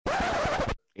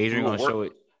Adrian gonna show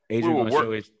it. Adrian gonna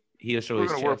show it. He'll show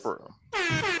his chest. Work for him.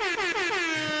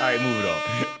 All right, move it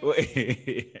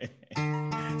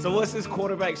on. So what's this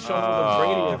quarterback shuffle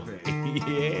of Brady effect?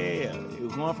 Yeah, it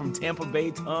was going from Tampa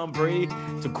Bay Tom Brady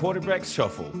to quarterback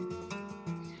shuffle.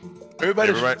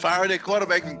 Everybody's fired their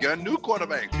quarterbacks and got new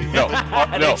quarterbacks. No.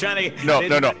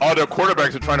 All their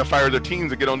quarterbacks are trying to fire their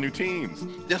teams and get on new teams.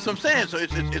 That's what I'm saying. So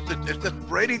it's this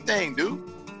Brady thing, dude.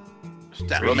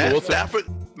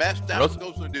 Matt Stafford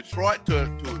goes from Detroit to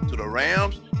the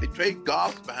Rams. They trade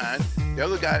Goff behind the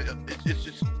other guy. It's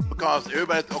just because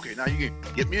everybody's okay. Now you can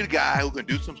get me the guy who can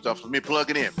do some stuff. So let me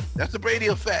plug it in. That's the Brady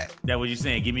effect. That's what you're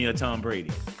saying. Give me a Tom Brady.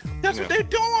 That's what they're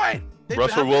doing.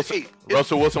 Russell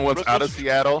Wilson wants out of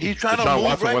Seattle. He's trying to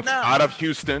move right now. Out of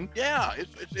Houston. Yeah,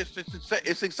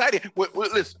 it's exciting.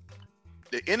 Listen,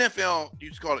 the NFL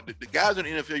used to call it, the guys in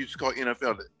the NFL used to call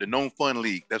NFL the known fun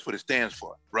league. That's what it stands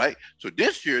for, right? So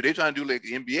this year they're trying to do like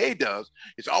the NBA does.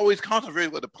 It's always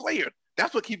concentrated with the player.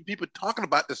 That's what keeps people talking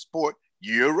about the sport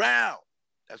year round.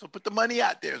 That's what put the money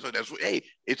out there. So that's what, hey,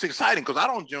 it's exciting because I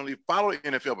don't generally follow the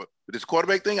NFL, but with this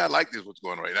quarterback thing, I like this what's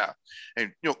going on right now.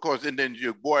 And of course, and then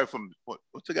your boy from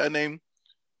what's the guy name?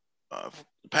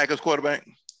 Packers quarterback.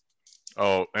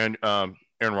 Oh, and Aaron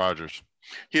Rodgers.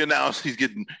 He announced he's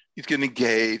getting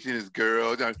engaged and his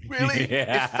girl. Really?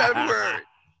 Yeah. It's February.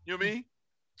 You know what I mean?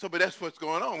 So, but that's what's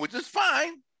going on, which is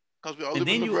fine because we all live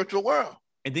in the virtual world.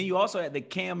 And then you also had the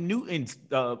Cam Newton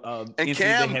and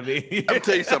Cam. Let me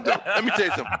tell you something.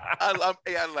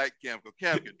 I like Cam because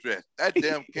Cam can dress. That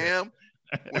damn Cam.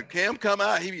 When Cam come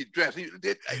out, he be dressed.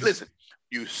 Listen,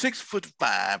 you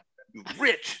 6'5", you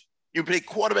rich, you play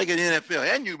quarterback in the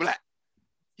NFL, and you black.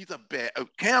 He's a bad.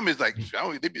 Cam is like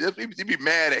they be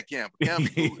mad at Cam. Cam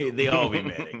they all be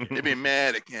mad at Cam. They be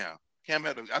mad at Cam. Cam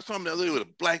I saw him the other day with a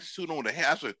black suit on with a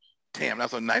hat. I said, "Damn,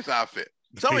 that's a nice outfit."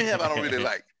 Some of him I don't really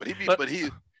like, but he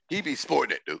be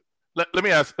sporting it, dude. Let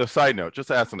me ask a side note. Just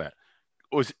asking that,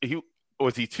 was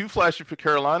he too flashy for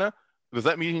Carolina? Does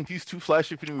that mean he's too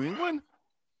flashy for New England?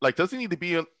 Like, does he need to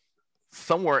be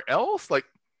somewhere else? Like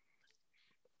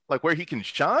where he can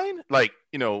shine? Like,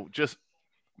 just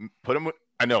put him.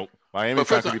 I know Miami's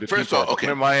not going to be the first. Okay, put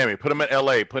him in Miami. Put him in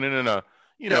LA. Put him in a.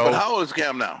 But how old is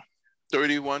Cam now?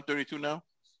 31, 32 now.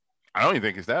 I don't even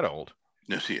think he's that old.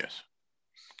 Yes, he is.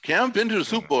 Cam's been to the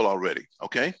Super Bowl already.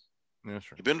 Okay. That's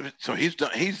right.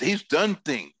 He's done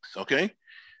things. Okay.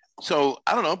 So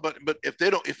I don't know, but if they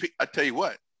don't, I tell you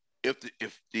what, if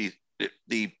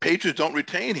the Patriots don't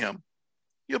retain him,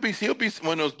 he'll be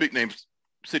one of those big name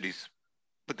cities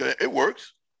because it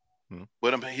works.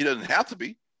 But he doesn't have to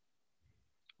be.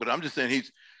 But I'm just saying he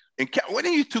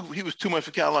was too much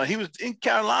for Carolina. He was in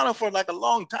Carolina for like a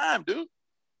long time, dude.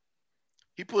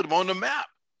 He put him on the map.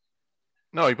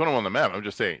 No, he put him on the map. I'm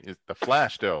just saying, it's the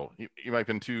flash though. He might have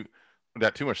been too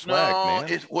much swag,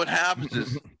 man. It's what happens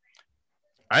is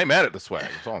I ain't mad at the swag.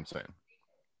 That's all I'm saying.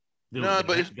 Dude,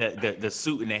 the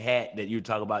suit and the hat that you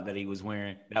talk about that he was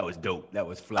wearing, that was dope. That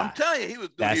was fly. I'm telling you,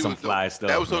 that's some fly stuff.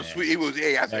 That was so sweet. He was,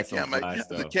 I said,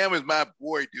 Cam is my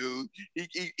boy, dude.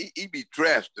 He be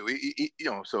dressed, dude.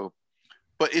 So,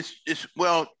 but it's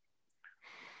well,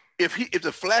 if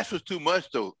the flash was too much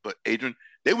though, but Adrian,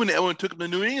 they wouldn't have took him to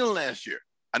New England last year.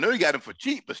 I know he got him for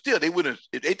cheap, but still, they wouldn't.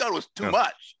 If they thought it was too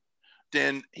much,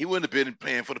 then he wouldn't have been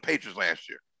playing for the Patriots last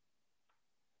year.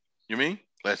 You mean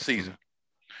last season?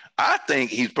 I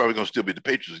think he's probably going to still be the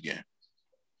Patriots again.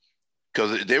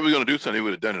 Because if they were going to do something, they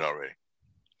would have done it already.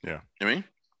 Yeah. I mean,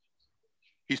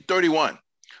 he's 31.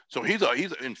 So he's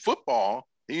in football,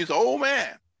 he's an old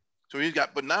man. So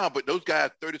but those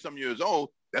guys 30-something years old,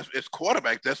 it's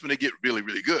quarterbacks, that's when they get really,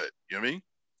 really good. You know what I mean?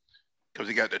 Because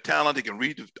they got the talent, they can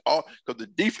read because the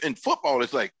defense in football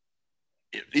is like,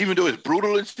 even though it's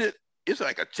brutal and shit, it's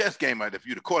like a chess game if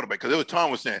you're the quarterback. Because Tom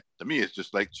was saying, to me, it's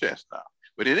just like chess now.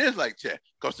 But it is like chess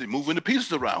because they're moving the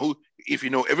pieces around. If you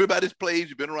know everybody's plays,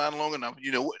 you've been around long enough,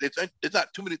 it's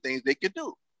not too many things they can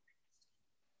do.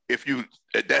 If you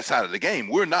at that side of the game,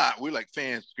 we're not. We're like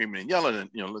fans screaming and yelling and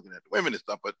looking at the women and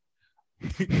stuff. But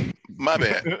my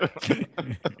bad.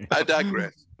 I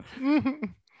digress.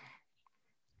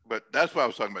 But that's why I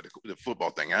was talking about the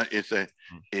football thing.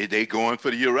 They going for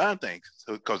the year-round things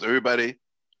because everybody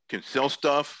can sell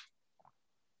stuff.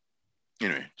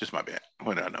 Anyway, just my bad.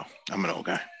 What do I know? I'm an old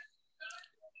guy.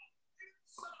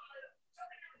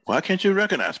 Why can't you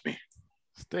recognize me?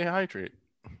 Stay hydrated.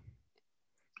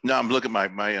 No, I'm looking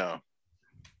at my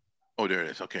oh, there it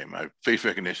is. Okay, my face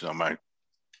recognition on my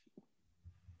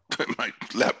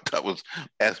laptop was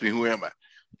asking me, who am I?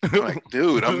 I'm like,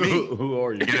 dude, I'm me. Who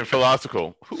are you? Getting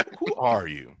philosophical. Who are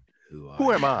you?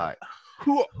 Who am I?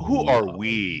 Who are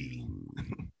we?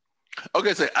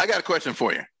 Okay, so I got a question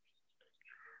for you.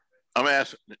 I'm gonna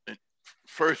ask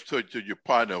first to your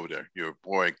partner over there, your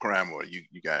boy in crime, or you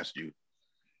guys, you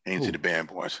ain't see the band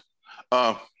boys.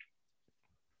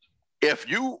 If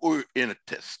you were in a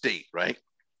state, right,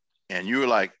 and you were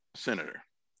like senator,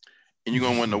 and you're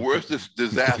gonna win the worst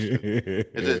disaster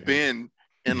that has been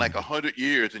in like 100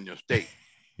 years in your state,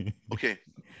 okay,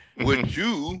 would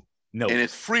you? No. And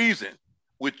it's freezing.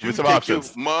 Would you take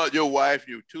your wife,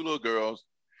 your 2 little girls,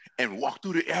 and walk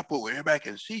through the airport where everybody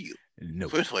can see you? No.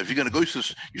 First of all, if you're gonna go, you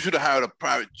should have hired a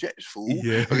private jet, fool.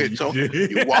 Yeah. Okay, so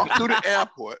you walk through the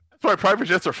airport. That's what private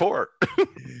jets are for.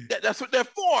 That's what they're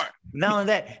for. Not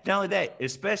only that,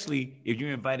 especially if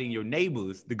you're inviting your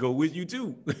neighbors to go with you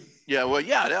too. Yeah, well,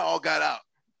 yeah, they all got out.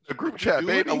 The group chat,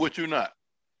 baby. Or would you not?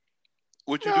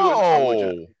 Would you do it? Or would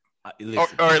you? Or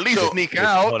at least sneak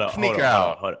out.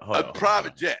 A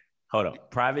private jet. Hold on.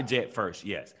 Private jet first,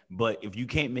 yes. But if you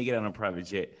can't make it on a private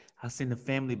jet, I'll send the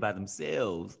family by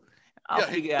themselves. I'll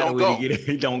figure out a way to get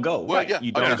it. Don't go. Well, right. Yeah,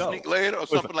 you don't go. Sneak later or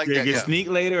something like that. Yeah. Sneak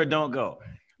later or don't go.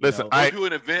 Listen, I do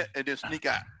an event and then sneak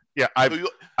out. Yeah,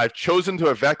 I've chosen to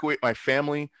evacuate my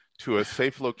family to a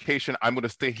safe location. I'm going to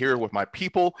stay here with my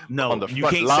people on the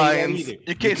front lines.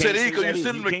 You can't say that either. You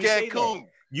send them to Cancun.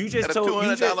 You just told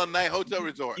 $200 a night hotel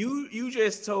resort. You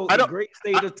just told the great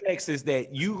state of Texas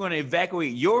that you're going to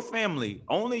evacuate your family,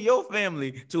 only your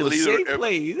family, to a safe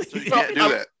place. So you can't do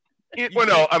that. Well,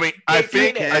 no, I mean, I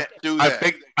think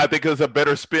it's a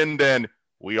better spin than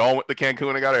we all went to Cancun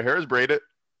and got our hairs braided.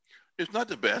 It's not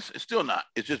the best. It's still not.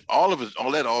 It's just all of it.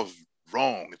 All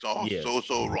wrong. It's all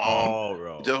so wrong. All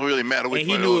wrong. It doesn't really matter which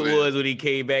one. And he knew it was when he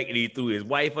came back and he threw his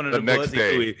wife under the bus.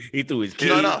 He threw his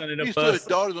kids under the bus. He threw his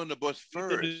daughters on the bus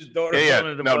first. No,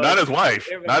 not his wife.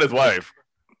 Not his wife.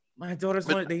 My daughters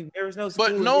there was no school.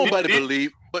 But nobody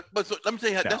believed. But so let me tell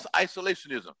you how that's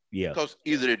isolationism. Yeah. Because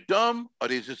either they're dumb or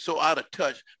they're just so out of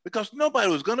touch because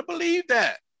nobody was going to believe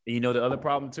that. And you know the other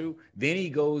problem too? Then he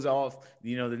goes off,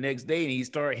 the next day and he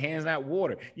started handing out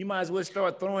water. You might as well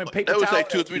start throwing paper towels. That was like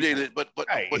 2 or 3 days. But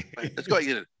let's go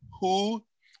ahead. Who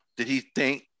did he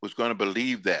think was going to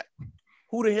believe that?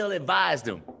 Who the hell advised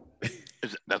him?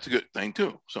 That's a good thing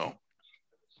too. So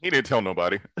he didn't tell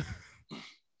nobody.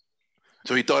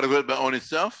 So he thought of it on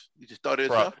himself? He just thought of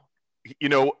himself? You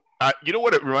know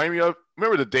what it reminded me of?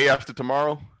 Remember the day after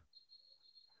tomorrow?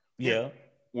 Yeah.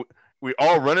 We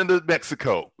all run into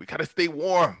Mexico. We got to stay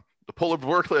warm. The polar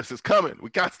vortex is coming.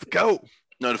 We got to go.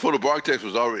 No, the polar vortex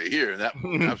was already here.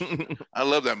 I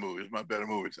love that movie. It's my better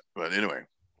movie. But anyway.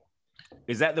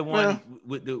 Is that the one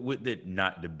with the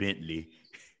not the Bentley?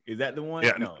 Is that the one?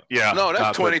 Yeah. No,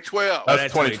 that's 2012.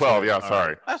 That's 2012. Yeah,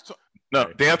 sorry.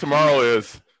 Day after tomorrow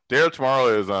is it's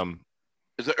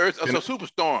a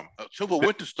superstorm, a super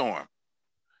winter storm.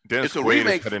 It's a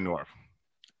remake heading north.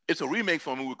 It's a remake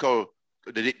from a movie called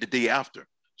The Day After.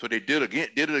 So they did it again.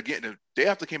 The Day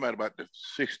After came out about the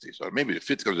 60s or maybe the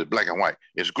 50s because it's black and white.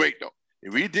 It's great though. They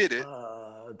redid it.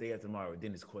 Day After Tomorrow,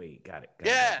 Dennis Quaid. Got it.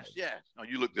 Yes. Oh,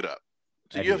 you looked it up.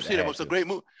 So you ever seen it? It's a great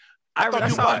movie. I thought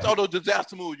you watched all those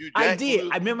disaster movies. I did.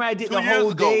 I remember I did the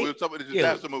whole day. With some of the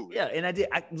disaster movies. Yeah, and I did.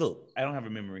 Look, I don't have a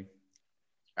memory.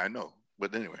 I know,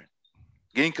 but anyway,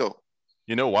 Ginkgo.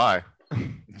 You know why?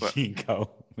 Ginkgo.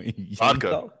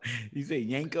 Vodka. You say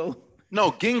Yanko?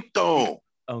 No, ginkgo.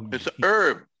 Oh, it's an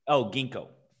herb. Oh, ginkgo.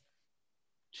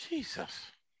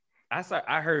 Jesus.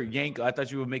 I heard Yanko. I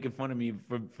thought you were making fun of me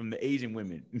from the Asian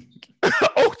women.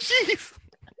 Oh, jeez.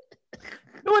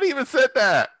 Nobody even said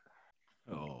that.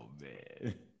 Oh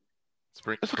man.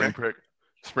 Spring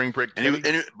break.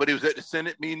 But he was at the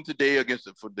Senate meeting today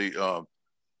for the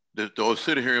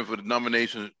Senate hearing for the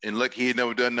nomination, and look, he had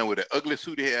never done that with that ugly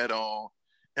suit he had on.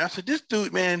 And I said, this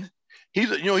dude, man, he's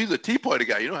a Tea Party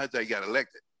guy. You know how he got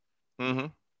elected. Mm-hmm.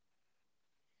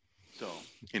 So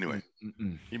anyway,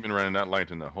 you've been running that line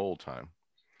the whole time.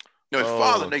 No, his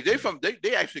father.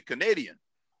 They actually Canadian.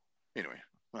 Anyway,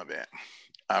 my bad.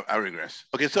 I regress.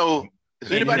 Okay, so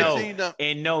has anybody seen the?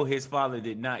 And no, his father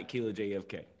did not kill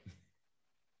JFK.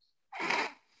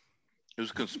 It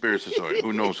was a conspiracy story.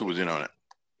 Who knows who was in on it?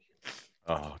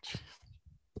 Oh, jeez.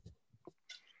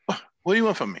 What do you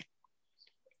want from me?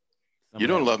 You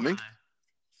don't love me.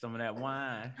 Some of that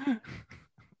wine.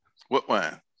 What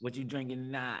wine? What you drinking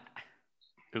tonight?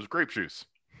 It was grape juice.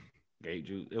 Grape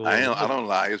juice. I don't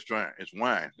lie. It's dry. It's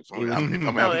wine. It's only,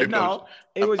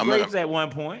 it was grapes at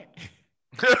one point.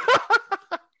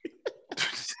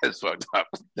 That's fucked up.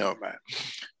 No, man.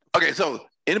 Okay, so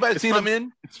anybody seen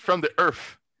Amen? It's from the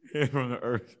earth. From the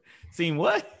earth. Seen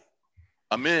what?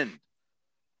 Amen.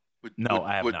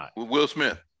 I have not. With Will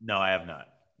Smith. No, I have not.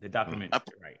 The documentary,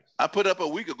 right? I put up a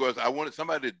week ago. I wanted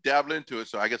somebody to dabble into it,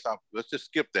 so I guess let's just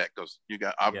skip that because you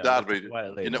got undoubtedly,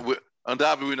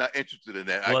 undoubtedly we're not interested in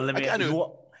that. Well,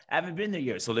 I haven't been there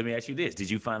yet, so let me ask you this: did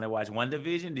you finally watch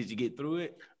WandaVision? Did you get through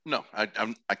it? No,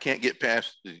 I can't get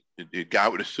past the guy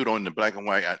with the suit on, the black and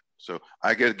white. So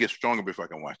I gotta get stronger before I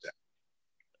can watch that.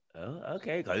 Oh,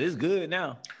 okay, because it's good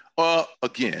now.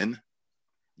 Again,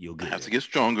 I have to get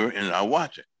stronger, and I'll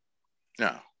watch it.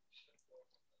 Now,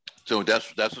 so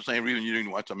that's the same reason you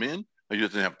didn't watch them in, or you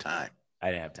just didn't have time.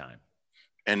 I didn't have time.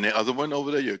 And the other one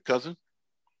over there, your cousin?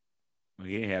 Well,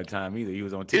 he didn't have time either. He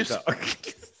was on TikTok.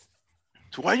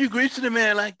 So why you greasing the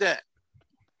man like that?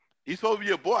 He's supposed to be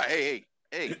your boy. Hey.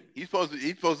 He's supposed to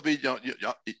be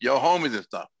your homies and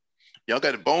stuff. Y'all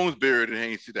got the bones buried and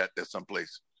ain't see that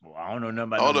someplace. Well, I don't know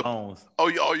nothing about the bones. Oh,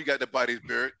 you got the bodies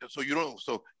buried. So you don't.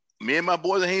 So me and my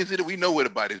boys in Haines City, we know where the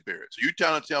body's buried. So you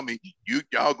trying to tell me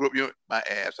y'all grew up my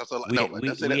ass? That's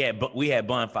we had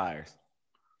bonfires.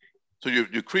 So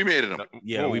you cremated them?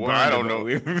 Yeah, we burned. I don't know.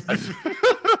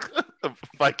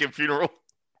 Viking funeral.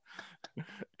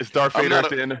 It's Darth Vader at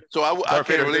the end. So I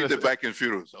can't relate to Viking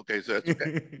funerals. Okay, so that's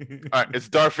okay. All right, it's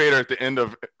Darth Vader at the end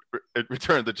of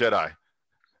Return of the Jedi.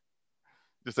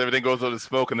 Just everything goes up in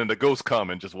smoke, and then the ghosts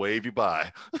come and just wave you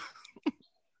by.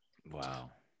 Wow.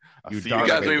 You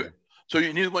guys so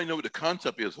you need to know what the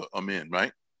concept is of men,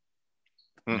 right?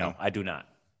 No, I do not.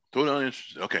 Totally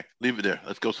uninterested. Okay, leave it there.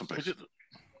 Let's go someplace.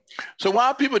 So why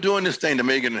are people doing this thing to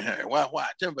Meghan and Harry? Why?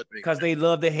 Tell me about Meghan. Because they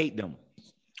love to hate them.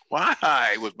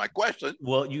 Why was my question?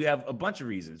 Well, you have a bunch of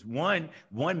reasons. One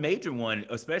major one,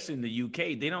 especially in the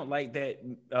UK, they don't like that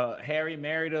Harry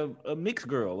married a mixed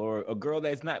girl or a girl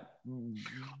that's not.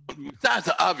 That's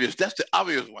the obvious. That's the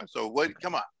obvious one. So wait,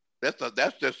 come on. That's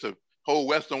just the whole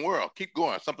Western world. Keep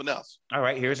going. Something else. All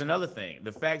right. Here's another thing: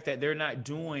 the fact that they're not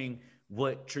doing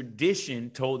what tradition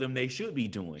told them they should be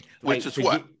doing. Which is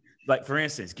what? Like, for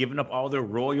instance, giving up all their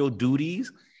royal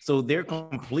duties, so they're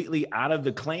completely out of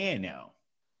the clan now.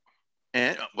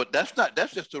 But that's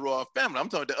just the royal family. I'm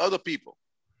talking the other people.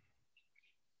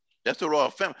 That's the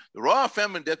royal family. The royal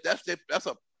family, that's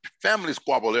a family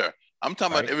squabble there. I'm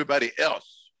talking about everybody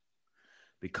else.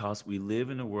 Because we live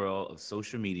in a world of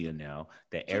social media now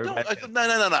that everybody.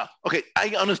 No. Okay,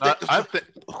 I understand.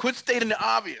 Quit stating the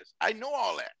obvious. I know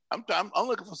all that. I'm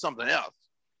looking for something else.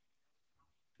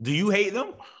 Do you hate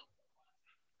them?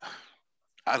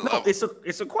 I love them.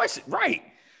 It's a question, right?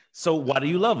 So why do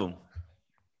you love them?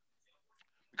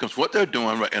 Because what they're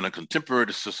doing right in a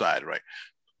contemporary society, right?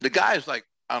 The guy is like,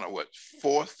 I don't know what,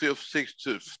 4th, 5th,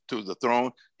 6th to the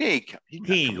throne. He ain't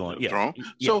going to the throne.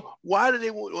 Yeah. So why do they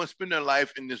want to spend their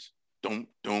life in this don't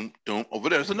over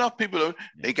there? There's enough people.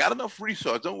 They got enough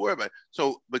resources. Don't worry about it.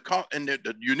 So because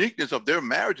the uniqueness of their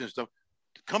marriage and stuff,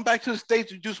 come back to the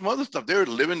States and do some other stuff. They're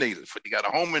living. They got a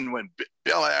home in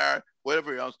Bel Air,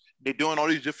 whatever else. They're doing all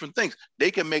these different things. They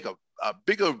can make a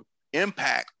bigger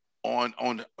impact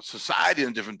on society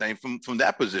and different things from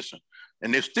that position.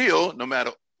 And they're still, no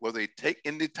matter whether they take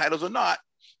any titles or not,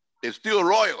 they're still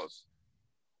royals.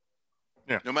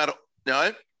 Yeah. No matter,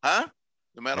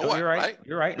 what, you're right.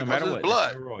 You're right. Because no matter what,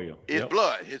 blood. It's royal. It's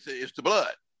blood. It's the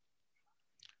blood.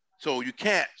 So you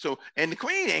can't. So and the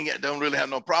queen don't really have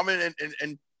no problem.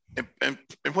 And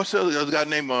what's the other guy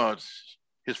named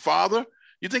his father?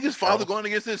 You think his father going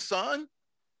against his son?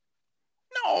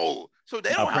 No. So they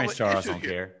don't have Prince Charles issue don't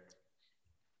here. care.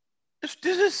 This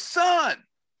is his son.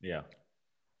 Yeah.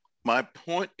 My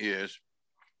point is,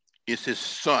 it's his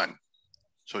son.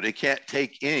 So they can't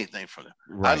take anything from him.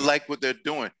 Right. I like what they're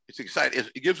doing. It's exciting.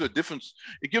 It gives a difference.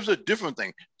 It gives a different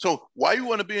thing. So why you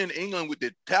want to be in England with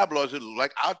the tabloids?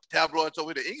 Like our tabloids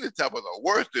over the English tabloids are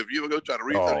worse. If you ever go try to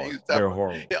read the English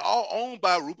tabloids, they're all owned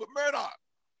by Rupert Murdoch,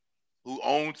 who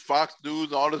owns Fox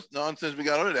News, all this nonsense we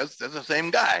got on it. That's the same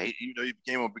guy. He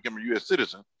became a U.S.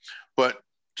 citizen. But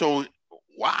so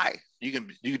why? You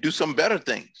can do some better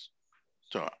things.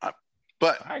 So, I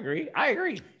agree.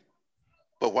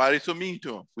 But why are they so mean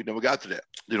to him? We never got to that.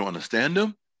 They don't understand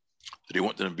them. Do they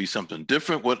want them to be something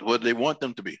different? What do they want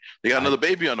them to be? They got another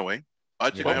baby on the way.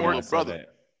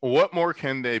 What more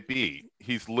can they be?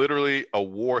 He's literally a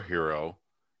war hero.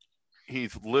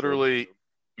 He's literally,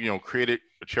 created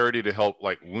a charity to help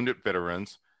like wounded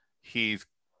veterans. He's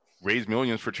raised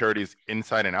millions for charities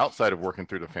inside and outside of working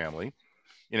through the family.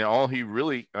 All he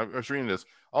really, I was reading this,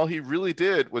 all he really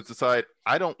did was decide,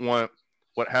 I don't want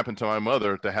what happened to my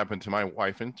mother to happen to my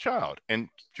wife and child and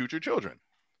future children.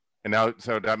 And now,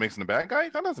 so that makes him a bad guy?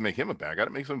 That doesn't make him a bad guy.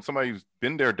 That makes him somebody who's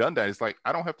been there, done that. He's like,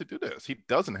 I don't have to do this. He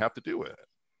doesn't have to do it.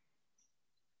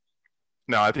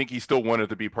 Now, I think he still wanted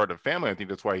to be part of the family. I think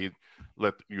that's why he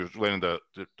letting the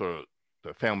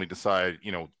the family decide,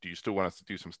 you know, do you still want us to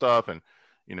do some stuff and,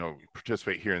 you know,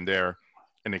 participate here and there?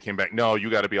 And they came back, no, you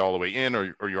got to be all the way in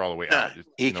or you're all the way out.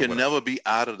 He can never be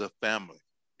out of the family.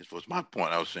 This was my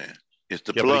point I was saying. It's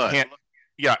the blood.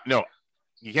 You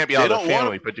can't be out of the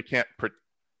family, but you can't.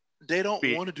 They don't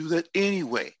want to do that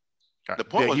anyway. The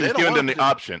point was, he was giving them the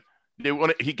option.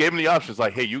 He gave them the options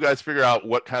like, hey, you guys figure out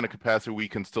what kind of capacity we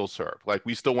can still serve. Like,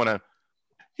 we still want to.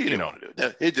 He didn't want to do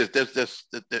that. It just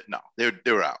no,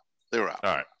 they're out. They're out.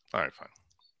 All right, fine.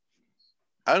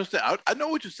 I understand. I know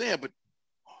what you're saying, but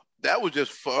that was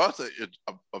just for us to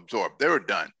absorb. They were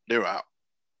done. They were out.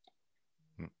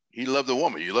 He loved the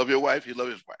woman. You love your wife. You love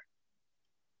his wife.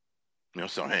 You know,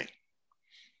 so hey,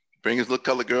 bring his little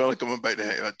colored girl and coming back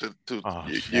to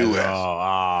U.S.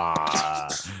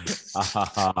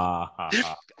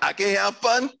 I can't have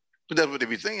fun. But that's what they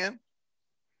be saying.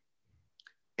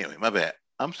 Anyway, my bad.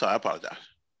 I'm sorry. I apologize.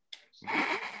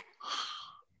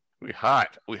 We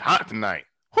hot. We hot tonight.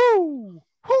 Whoo!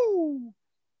 Whoo!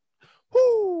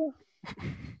 Whoo!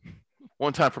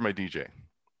 One time for my DJ.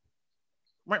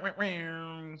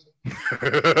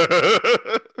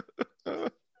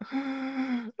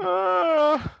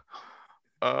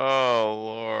 Oh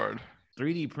Lord.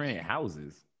 3D printed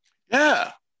houses.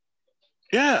 Yeah.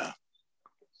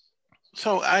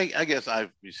 So I guess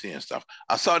I've been seeing stuff.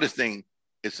 I saw this thing.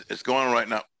 It's going right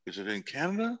now. Is it in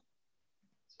Canada?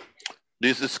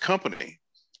 There's this company,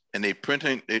 and they're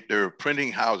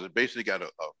printing houses. Basically, got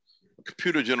a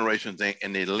computer generation thing,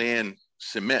 and they land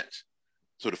cement.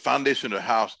 So the foundation of the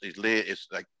house is laid. It's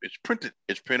printed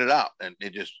out, and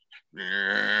they just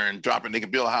drop it. They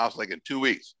can build a house like in 2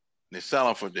 weeks. And they sell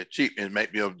them for the cheap, and it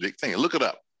might be a big thing. Look it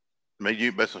up. Maybe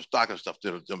you bet some stock and stuff.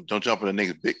 Don't jump in the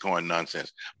niggas Bitcoin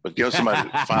nonsense. But give somebody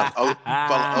to find other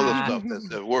stuff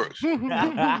that works. Speaking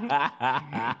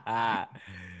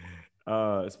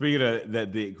of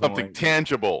that Bitcoin, something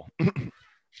tangible.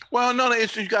 Well, no,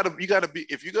 it's you gotta be,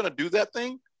 if you're gonna do that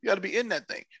thing, you gotta be in that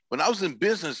thing. When I was in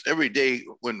business every day,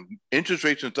 when interest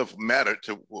rates and stuff mattered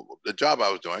to the job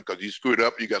I was doing, because you screwed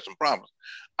up, you got some problems.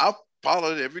 I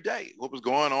followed it every day. What was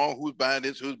going on? Who's buying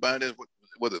this?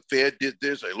 Whether the Fed did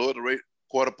this, they lowered the rate,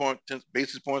 1/4 point, 10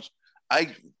 basis points.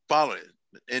 I followed it.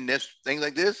 And that's things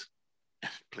like this.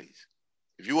 Please,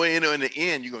 if you ain't in the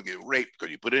end, you're gonna get raped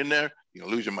because you put it in there, you're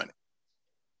gonna lose your money.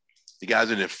 The guys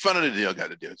in the front of the deal got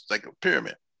the deal. It's like a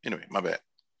pyramid. Anyway, my bad.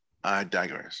 I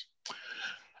digress.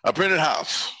 A printed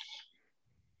house.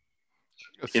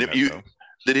 And you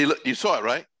saw it,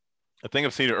 right? I think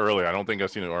I've seen it earlier. I don't think I've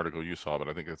seen an article you saw, but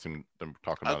I think I've seen them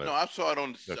talking about it. No, I saw it I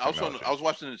was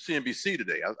watching the CNBC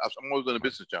today. I'm always on the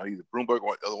business channel, either Bloomberg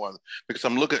or the other one, because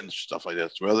I'm looking at stuff like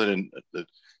this. Rather than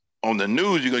on the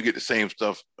news, you're gonna get the same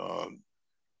stuff,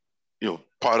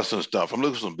 partisan stuff. I'm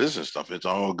looking for some business stuff. It's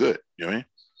all good. You know what I mean?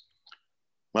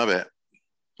 My bad.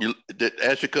 You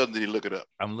ask your cousin, did he look it up?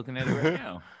 I'm looking at it right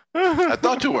now. I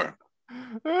thought you were.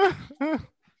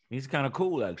 He's kind of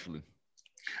cool, actually.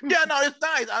 Yeah, no, it's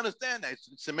nice. I understand that.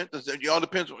 Cement, it all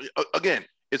depends. Again,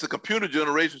 it's a computer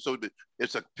generation, so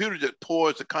it's a computer that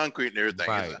pours the concrete and everything.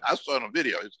 Right. I saw it on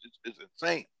video. It's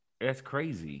insane. That's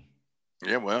crazy.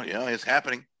 Yeah, well, yeah, it's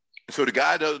happening. So the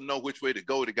guy doesn't know which way to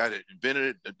go. The guy that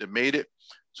invented it, that made it.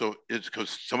 So it's because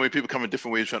so many people come in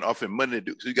different ways trying to offer him money to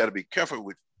do. So you got to be careful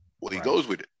with what he goes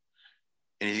with it.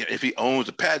 And if he owns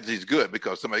the patents, he's good,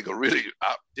 because somebody could really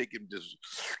take him, just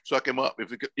suck him up.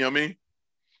 If you know what I mean?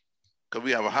 Because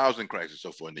we have a housing crisis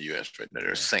so far in the U.S. right now.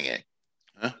 They're singing.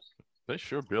 Huh? They're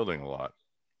sure building a lot.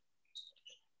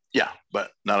 Yeah,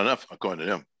 but not enough, according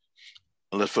to them.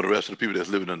 Unless for the rest of the people that's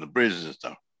living on the bridges and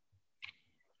stuff.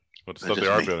 But the stuff they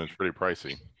are building is pretty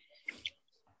pricey.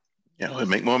 Yeah, they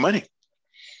make more money.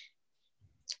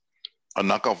 A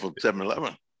knockoff of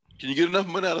 7-Eleven. Can you get enough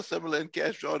money out of 7-Eleven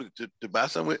cash draw to buy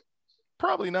some with?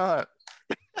 Probably not.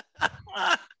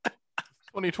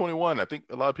 2021. I think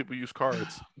a lot of people use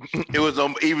cards. It was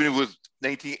even if it was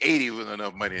 1980, it was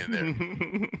enough money in there.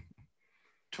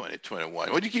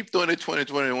 2021. Why do you keep throwing the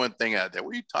 2021 thing out there?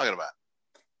 What are you talking about?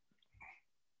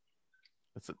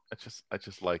 I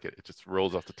just like it. It just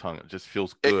rolls off the tongue. It just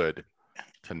feels good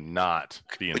to not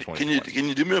be in 2020. Can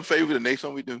you do me a favor the next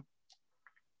one we do?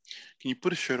 Can you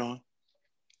put a shirt on?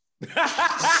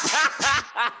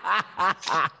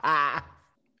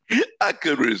 I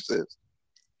could resist.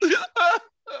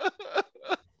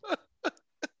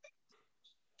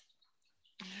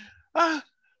 I'm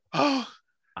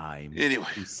anyway.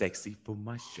 Too sexy for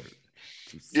my shirt.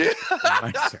 Too sexy for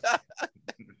my shirt.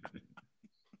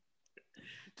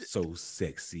 So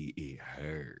sexy it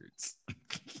hurts.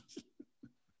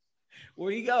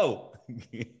 Where you go?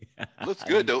 Looks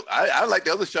good though. I like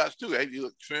the other shots too. You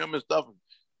look trim and stuff.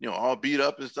 all beat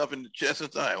up and stuff in the chest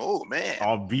and stuff. Oh man,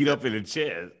 all beat up in the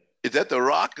chest. Is that The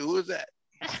Rock? Who is that?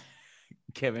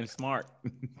 Kevin Smart.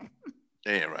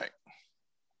 Yeah, right.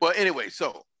 Well, anyway,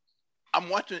 so I'm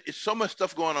watching. It's so much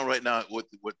stuff going on right now with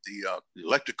the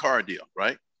electric car deal,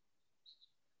 right?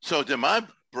 So then my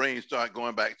brain started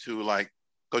going back to like,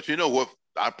 because what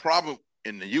our problem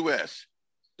in the U.S.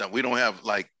 that we don't have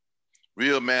like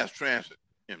real mass transit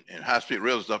and high speed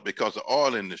rail stuff because of the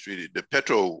oil industry, the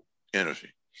petrol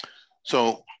industry.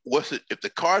 So what's it if the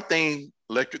car thing,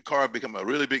 electric car, become a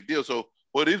really big deal? So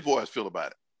what do these boys feel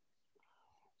about it?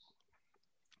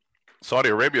 Saudi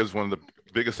Arabia is one of the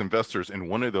biggest investors in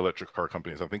one of the electric car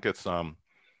companies. I think it's is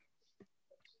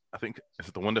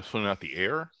it the one that's putting out the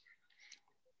Air?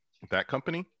 That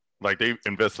company? Like they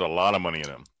invested a lot of money in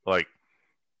them. Like,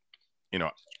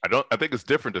 I think it's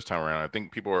different this time around. I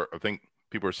think people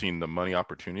are seeing the money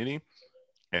opportunity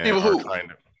and people are who? trying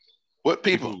to What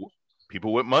people?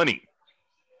 People with money.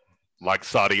 Like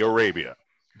Saudi Arabia.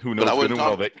 Who knows good and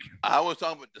well that I was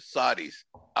talking about the Saudis.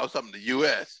 I was talking about the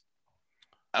US.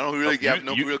 I don't really have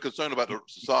no real concern about the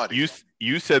Saudis.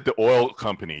 You said the oil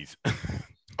companies.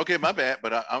 Okay, my bad,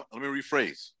 but let me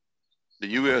rephrase. The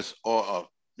US or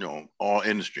oil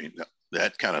industry,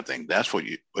 that kind of thing. That's what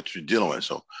you're dealing with.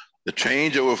 So the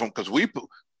changeover from, because we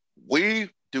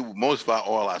do most of our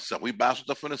oil ourselves. We buy some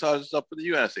stuff from the Saudis, stuff for the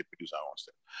US. They produce our own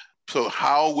stuff. So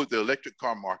how would the electric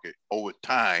car market over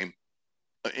time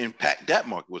impact that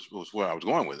market was where I was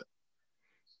going with it.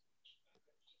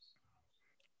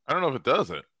 I don't know if it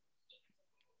does it.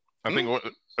 I think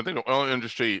the oil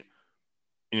industry,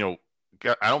 I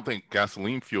don't think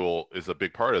gasoline fuel is a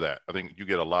big part of that. I think you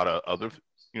get a lot of other,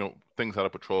 things out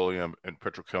of petroleum and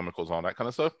petrochemicals, all that kind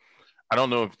of stuff. I don't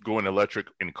know if going electric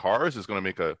in cars is going to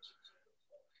make a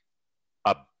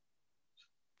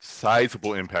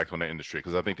sizable impact on the industry,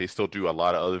 because I think they still do a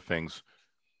lot of other things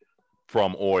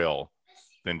from oil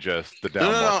than just the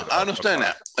down market. No, I understand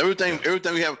that. Everything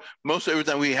we have, most of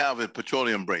everything we have is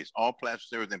petroleum based. All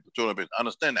plastics, everything petroleum based. I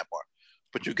understand that part.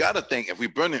 But you got to think, if we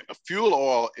burn it, fuel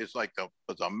oil is like a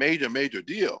major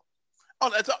deal.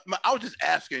 Oh, I was just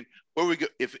asking where we go,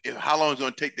 if how long it's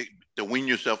going to take to wean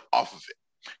yourself off of it.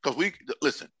 Because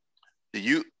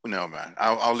never mind.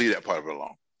 I'll leave that part of it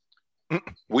alone.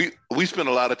 We spend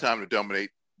a lot of time to dominate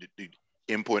the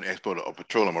import and export of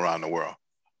petroleum around the world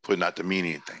for it not to mean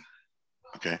anything.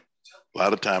 Okay, a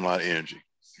lot of time, a lot of energy.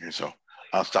 Okay, so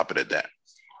I'll stop it at that.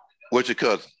 What's your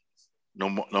cousin?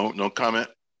 No comment.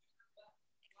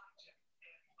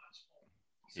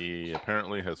 He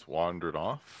apparently has wandered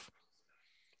off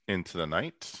into the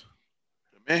night.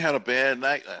 The man had a bad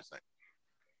night last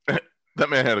night. That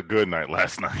man had a good night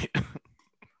last night.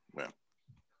 Well,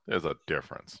 there's a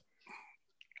difference.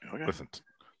 Okay. Listen,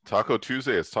 Taco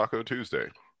Tuesday is Taco Tuesday.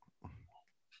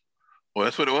 Well,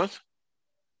 that's what it was?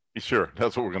 Sure,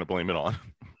 that's what we're going to blame it on.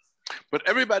 But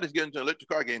everybody's getting to an electric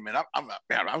car game, man.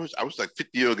 I was like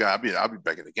 50-year guy. I'll be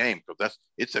back in the game because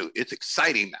it's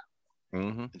exciting now.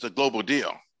 Mm-hmm. It's a global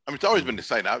deal. I mean, it's always been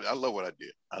exciting. I love what I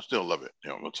did. I still love it.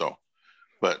 So,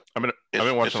 but I've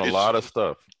been watching a lot of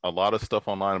stuff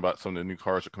online about some of the new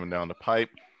cars that are coming down the pipe.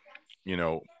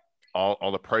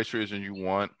 All the price ranges you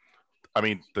want. I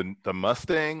mean, the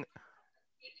Mustang.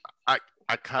 I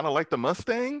kind of like the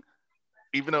Mustang,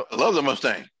 even though I love the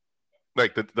Mustang.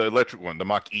 Like the electric one, the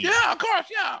Mach-E. Yeah, of course,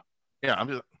 yeah. Yeah, I'm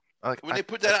just like when they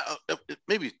put that out,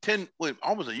 maybe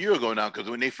almost a year ago now, because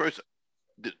when they first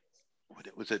did,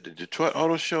 was it the Detroit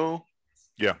Auto Show?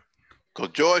 Yeah.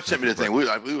 Because George sent me the thing. We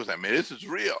was like, man, this is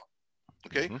real.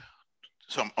 Okay. Mm-hmm.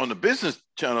 So on the business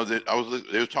channel they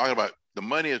were talking about the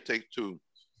money it takes to,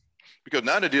 because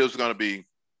now the deal is going to be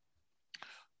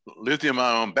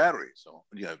lithium-ion batteries. So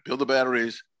build the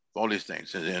batteries, all these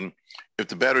things, and then if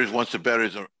the batteries, once the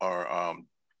batteries are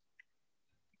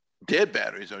dead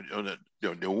batteries, or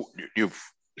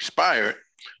you've expired,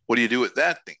 what do you do with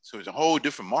that thing? So there's a whole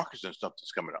different markets and stuff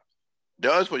that's coming up.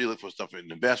 That's what you look for, stuff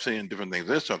in investing in different things.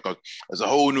 Because there's a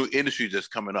whole new industry that's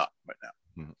coming up right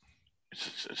now. Mm-hmm.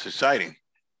 It's exciting.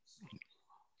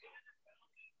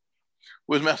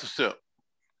 Where's Master Still?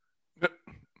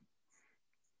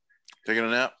 Taking a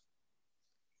nap?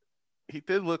 He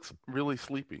did look really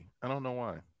sleepy. I don't know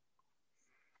why.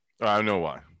 I know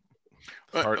why.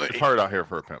 It's hard out here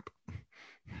for a pimp.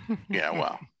 Yeah,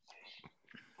 wow.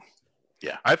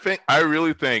 Yeah. I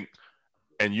really think,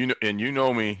 and you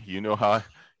know me,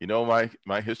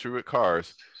 my history with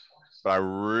cars, but I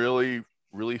really,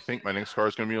 really think my next car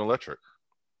is going to be an electric.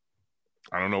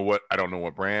 I don't know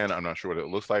what brand. I'm not sure what it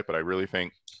looks like, but I really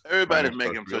think everybody's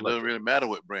making them, so it doesn't really matter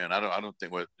what brand. I don't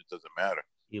think it doesn't matter.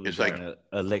 It's like an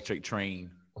electric train.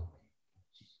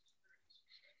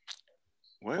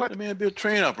 Well, the man be a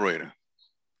train operator.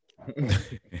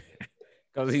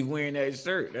 Because he's wearing that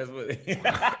shirt. That's what.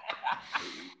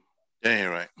 That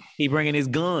ain't right. He bringing his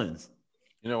guns.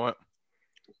 You know what?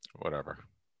 Whatever.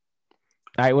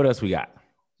 All right, what else we got?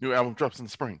 New album drops in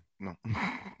the spring. No.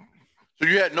 So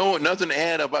you had nothing to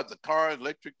add about the car,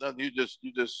 electric, nothing. You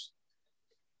just.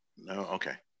 No,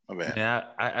 okay, my bad. Yeah,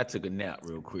 I took a nap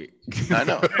real quick. I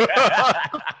know.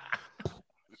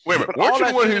 Wait a minute. Weren't you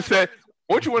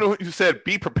the one who said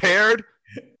be prepared?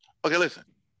 Okay, listen.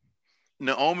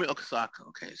 Naomi Osaka.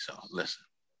 Okay, so listen.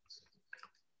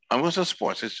 I'm going to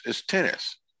sports. It's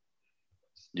tennis.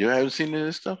 You haven't seen any of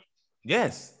this stuff?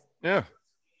 Yes. Yeah.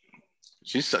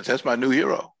 That's my new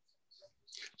hero.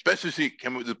 Especially she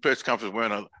came with the press conference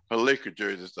wearing her Laker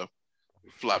jersey and stuff.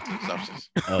 Flopped and substance.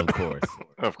 Of course.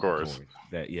 Of course.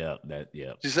 That.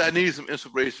 She said, I need some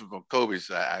inspiration from Kobe.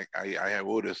 So I have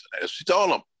all this. She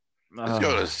told him, let's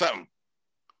go to something.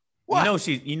 What?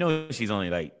 You know she's only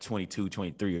like 22,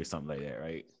 23 or something like that,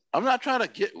 right? I'm not trying to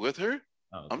get with her.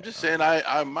 Okay. I'm just saying I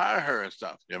admire her and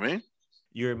stuff. You know what I mean?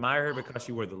 You admire her because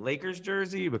she wore the Lakers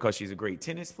jersey, because she's a great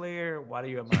tennis player? Why do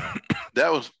you admire her? That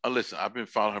was, listen, I've been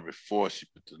following her before she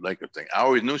put the Laker thing. I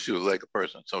always knew she was a Laker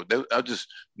person. So I'll just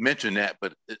mention that,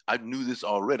 but I knew this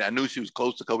already. I knew she was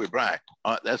close to Kobe Bryant.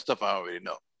 That stuff I already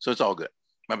know. So it's all good.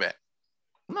 My bad.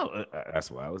 No,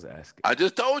 that's why I was asking. I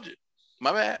just told you.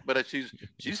 My bad. But she's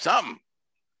something.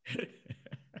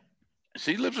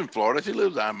 She lives in Florida. She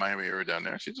lives out in Miami area down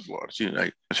there. She's in Florida.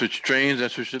 That's where she trains.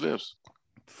 That's where she lives.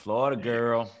 Florida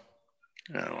girl.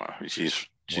 Yeah, she's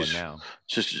now.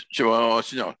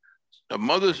 The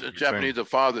mother's Japanese, the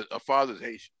father's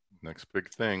Haitian. Next big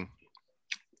thing.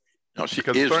 No, she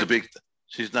is the big.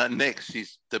 She's not next.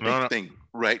 She's the big thing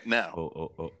right now.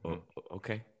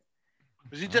 Okay.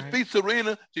 She just beat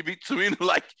Serena. She beat Serena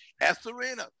like as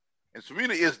Serena, and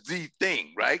Serena is the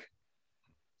thing, right?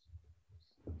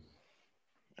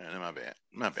 My bad.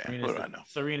 What do I know?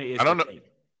 Serena is. I don't know.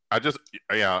 I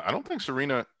don't think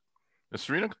Serena. Is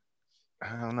Serena?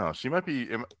 I don't know. She might be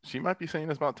saying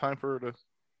it's about time for her to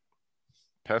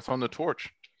pass on the torch.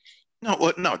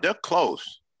 No, they're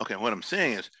close. Okay, what I'm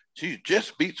saying is she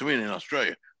just beat Serena in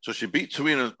Australia. So she beat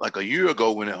Serena like a year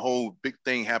ago when the whole big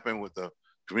thing happened with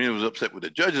Serena was upset with the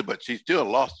judges, but she still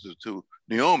lost to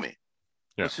Naomi.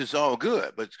 Yeah. This is all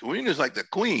good, but Serena's like the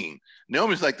queen.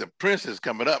 Naomi's like the princess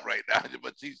coming up right now,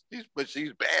 but she's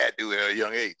bad dude at a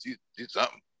young age. She's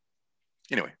something.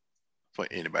 Anyway, for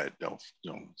anybody that don't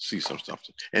see some stuff,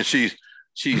 and she's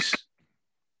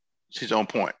on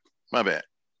point. My bad.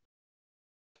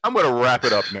 I'm going to wrap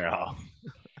it up now.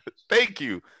 Thank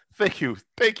you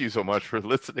so much for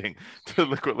listening to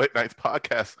Liquid Late Nights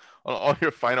podcast on all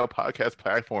your final podcast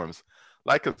platforms.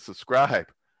 Like and subscribe.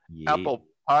 Yeah. Apple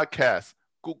Podcasts,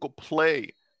 Google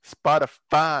Play,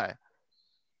 Spotify,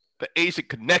 the Asian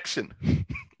Connection.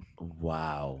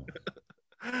 Wow.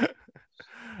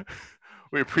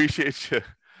 We appreciate your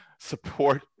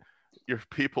support. Your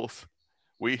peoples.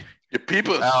 Your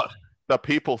peoples. Out. The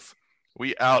peoples.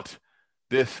 We out.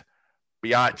 This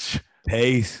biatch.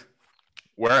 Peace.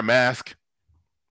 Wear a mask.